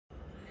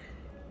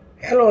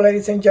Hello,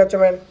 ladies and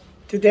gentlemen.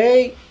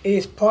 Today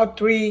is part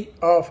 3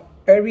 of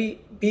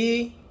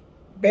Be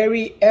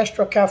Very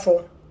Extra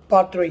Careful,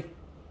 part 3.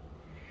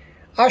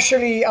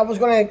 Actually, I was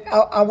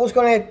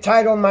gonna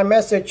title my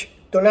message,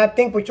 "Do not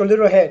think with your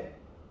little head,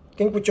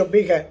 think with your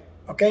big head."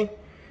 Okay?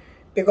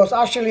 Because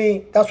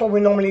actually, that's what we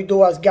normally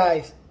do as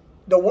guys.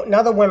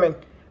 Not the women,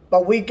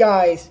 but we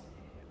guys,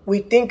 we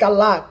think a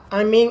lot.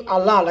 I mean a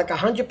lot, like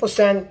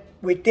 100%.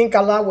 We think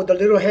a lot with the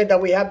little head that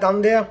we have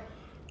down there.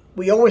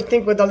 We always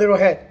think with the little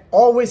head.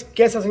 Always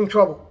gets us in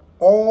trouble.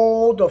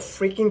 All the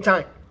freaking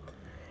time.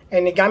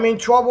 And it got me in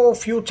trouble a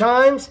few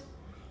times.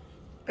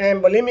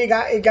 And believe me,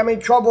 it got me in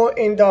trouble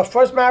in the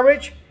first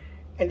marriage.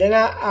 And then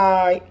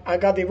I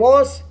got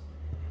divorced.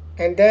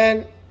 And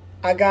then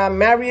I got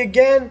married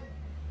again.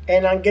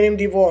 And I'm getting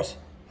divorced.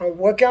 I'm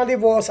working on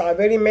divorce. I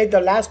already made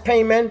the last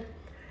payment.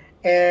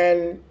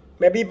 And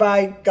maybe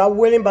by God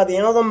willing, by the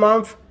end of the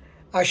month,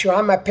 I should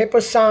have my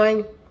paper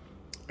signed.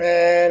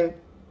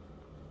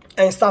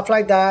 And stuff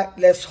like that.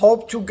 Let's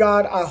hope to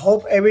God. I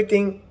hope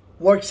everything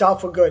works out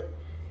for good.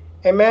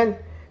 Amen.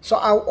 So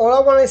all I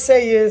want to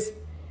say is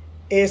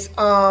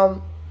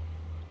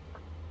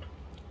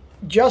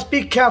just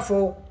be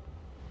careful.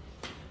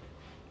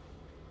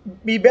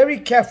 Be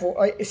very careful.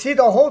 See,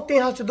 the whole thing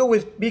has to do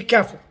with be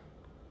careful.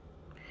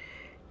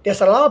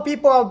 There's a lot of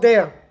people out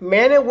there,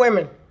 men and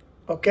women.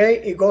 Okay,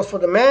 it goes for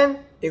the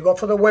men, it goes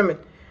for the women,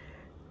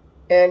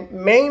 and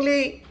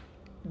mainly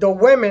the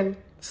women.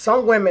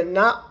 Some women,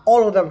 not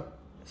all of them,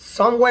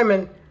 some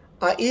women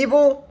are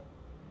evil.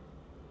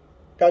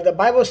 That the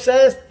Bible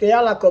says they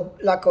are like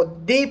a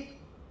deep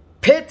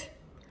pit.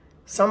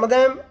 Some of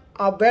them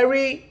are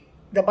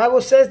the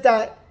Bible says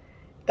that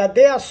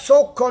they are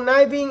so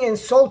conniving and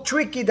so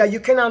tricky that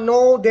you cannot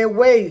know their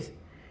ways.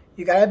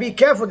 You gotta be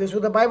careful. This is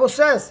what the Bible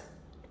says.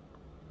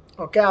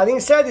 Okay, I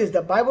didn't say this.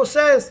 The Bible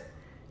says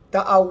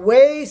that our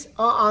ways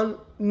are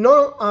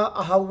unknown.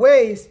 Our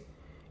ways,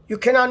 you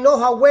cannot know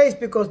her ways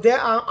because they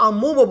are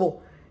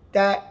unmovable.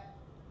 That,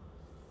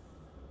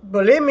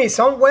 believe me,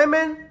 some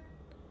women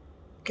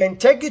can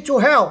take you to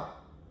hell.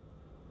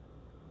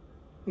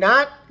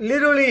 Not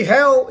literally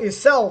hell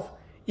itself,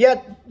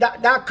 yet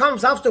that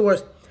comes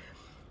afterwards.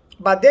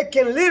 But they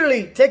can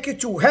literally take you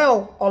to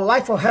hell or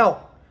life of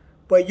hell.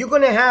 But you're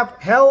going to have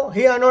hell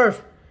here on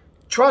earth.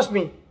 Trust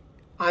me,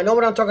 I know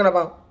what I'm talking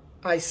about.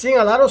 I've seen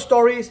a lot of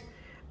stories.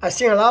 I've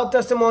seen a lot of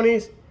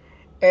testimonies.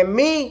 And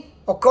me,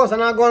 of course, I'm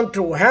not going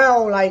through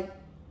hell, like,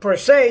 per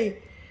se,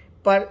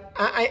 but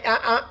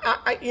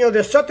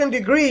there's certain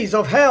degrees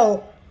of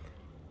hell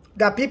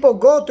that people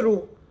go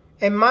through,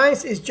 and mine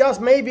is just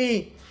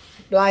maybe,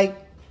 like,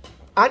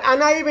 I'm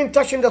not even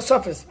touching the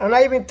surface. I'm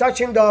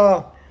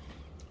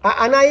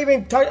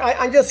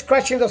just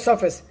scratching the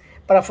surface.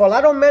 But for a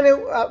lot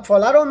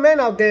of men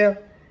out there,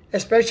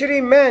 especially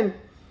men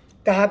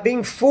that have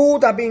been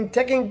fooled, have been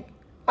taken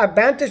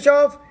advantage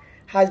of,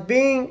 has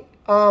been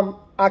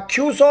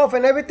accused of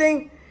and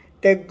everything,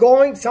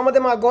 some of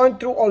them are going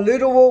through a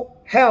literal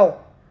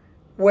hell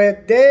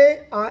where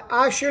they are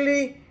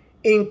actually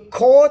in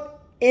court,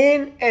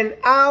 in and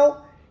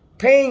out,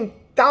 paying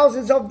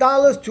thousands of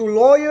dollars to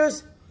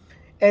lawyers.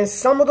 And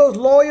some of those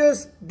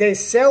lawyers, they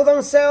sell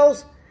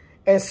themselves.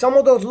 And some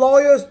of those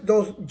lawyers,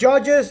 those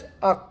judges,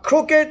 are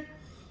crooked.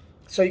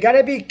 So you got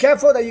to be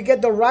careful that you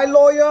get the right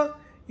lawyer.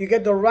 You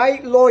get the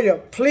right lawyer,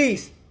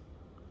 please.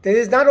 This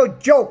is not a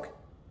joke.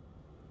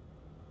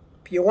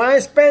 If you want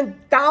to spend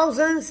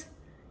thousands,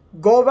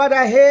 go right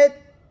ahead.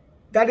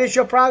 That is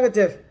your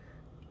prerogative.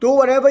 Do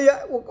whatever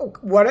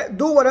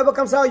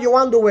comes out you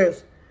want to do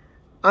with.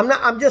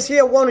 I'm just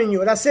here warning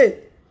you. That's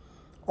it.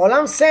 All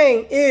I'm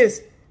saying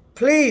is,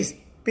 please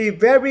be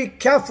very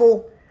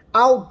careful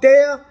out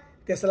there.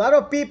 There's a lot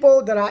of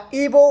people that are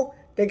evil.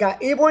 They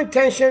got evil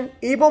intention,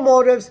 evil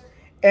motives,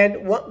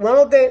 and one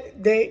of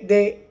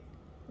the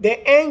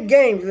end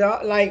games,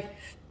 like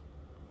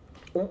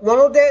one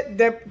of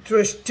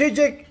the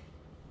strategic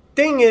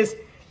thing is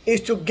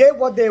to get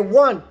what they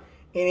want.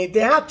 And if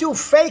they have to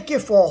fake it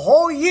for a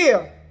whole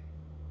year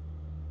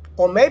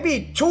or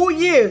maybe 2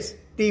 years,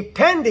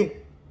 depending,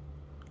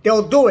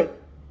 they'll do it.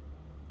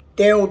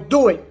 They'll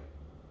do it.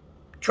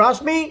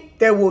 Trust me,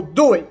 they will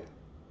do it.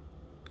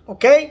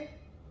 Okay?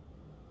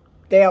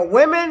 There are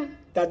women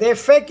that they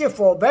fake it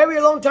for a very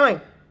long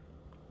time.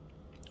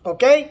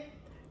 Okay?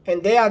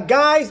 And there are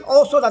guys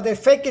also that they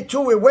fake it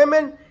too with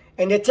women,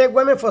 and they take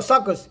women for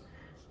suckers.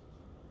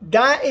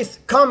 That is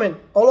common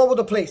all over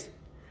the place.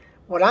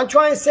 What I'm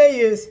trying to say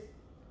is,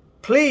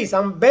 please,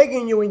 I'm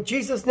begging you in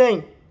Jesus'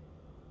 name,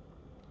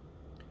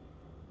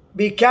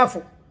 be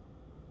careful.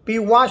 Be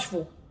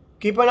watchful.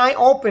 Keep an eye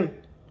open.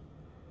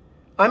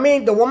 I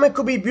mean, the woman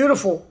could be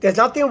beautiful. There's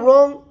nothing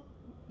wrong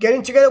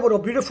getting together with a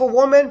beautiful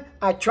woman,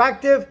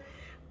 attractive,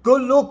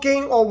 good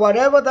looking, or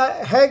whatever the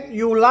heck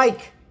you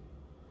like.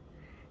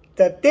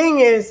 The thing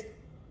is,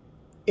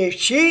 if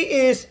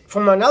she is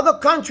from another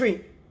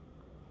country,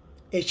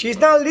 if she's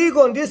not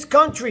legal in this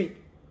country,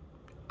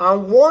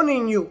 I'm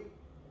warning you,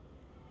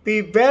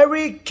 be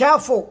very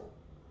careful.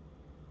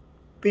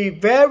 Be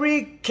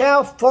very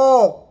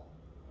careful.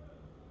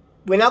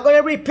 We're not going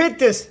to repeat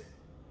this.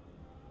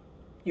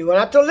 You're going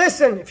to have to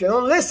listen. If you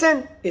don't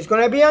listen, it's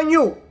going to be on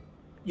you.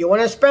 You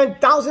want to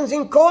spend thousands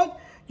in court?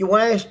 You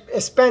want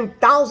to spend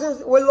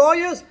thousands with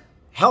lawyers?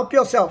 Help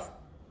yourself.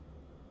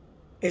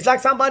 It's like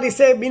somebody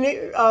said,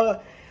 I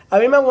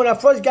remember when I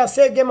first got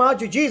saved, gave my heart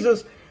to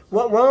Jesus,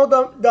 one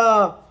of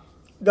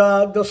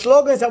the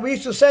slogans that we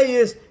used to say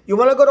is, you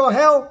want to go to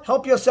hell?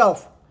 Help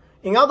yourself.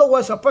 In other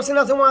words, a person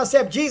doesn't want to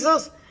accept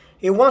Jesus.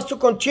 He wants to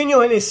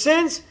continue in his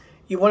sins.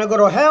 You want to go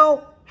to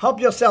hell? Help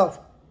yourself.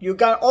 You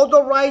got all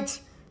the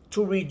rights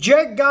to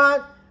reject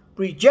God,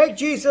 reject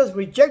Jesus,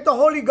 reject the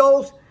Holy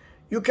Ghost.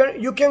 You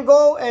can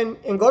go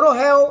and go to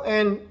hell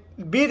and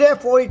be there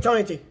for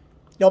eternity.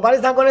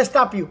 Nobody's not going to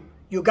stop you.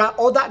 You got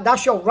all that.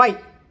 That's your right.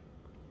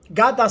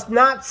 God does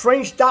not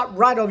infringe that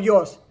right of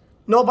yours.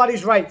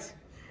 Nobody's rights.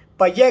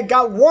 But yet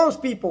God warns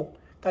people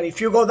that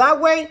if you go that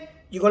way,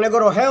 you're going to go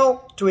to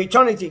hell to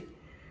eternity.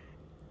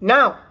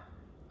 Now,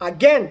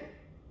 again,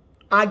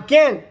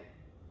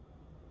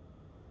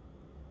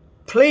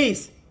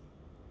 please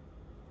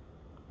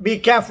be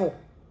careful.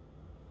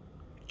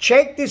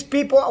 Check these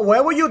people,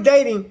 whoever you're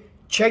dating,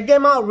 check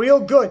them out real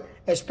good.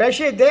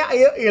 Especially if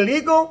they're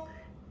illegal,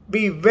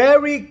 be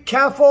very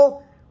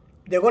careful.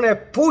 They're going to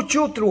put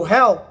you through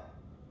hell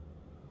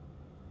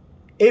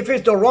if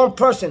it's the wrong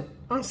person.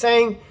 I'm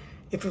saying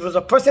if it was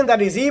a person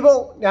that is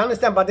evil, I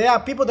understand, but there are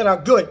people that are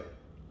good.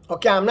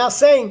 Okay, I'm not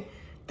saying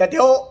that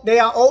they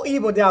are all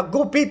evil. They are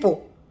good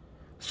people.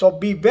 So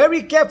be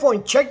very careful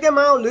and check them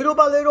out little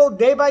by little,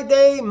 day by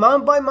day,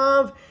 month by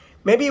month,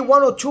 maybe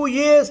 1 or 2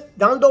 years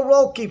down the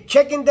road. Keep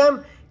checking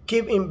them,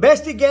 keep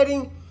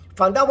investigating,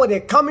 find out where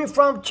they're coming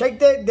from, check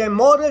their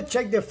motives,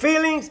 check their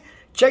feelings,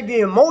 check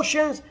their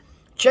emotions,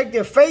 check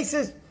their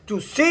faces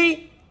to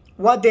see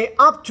what they're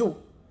up to.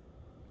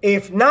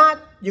 If not,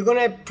 you're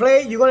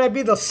gonna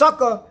be the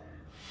sucker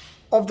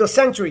of the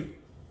century.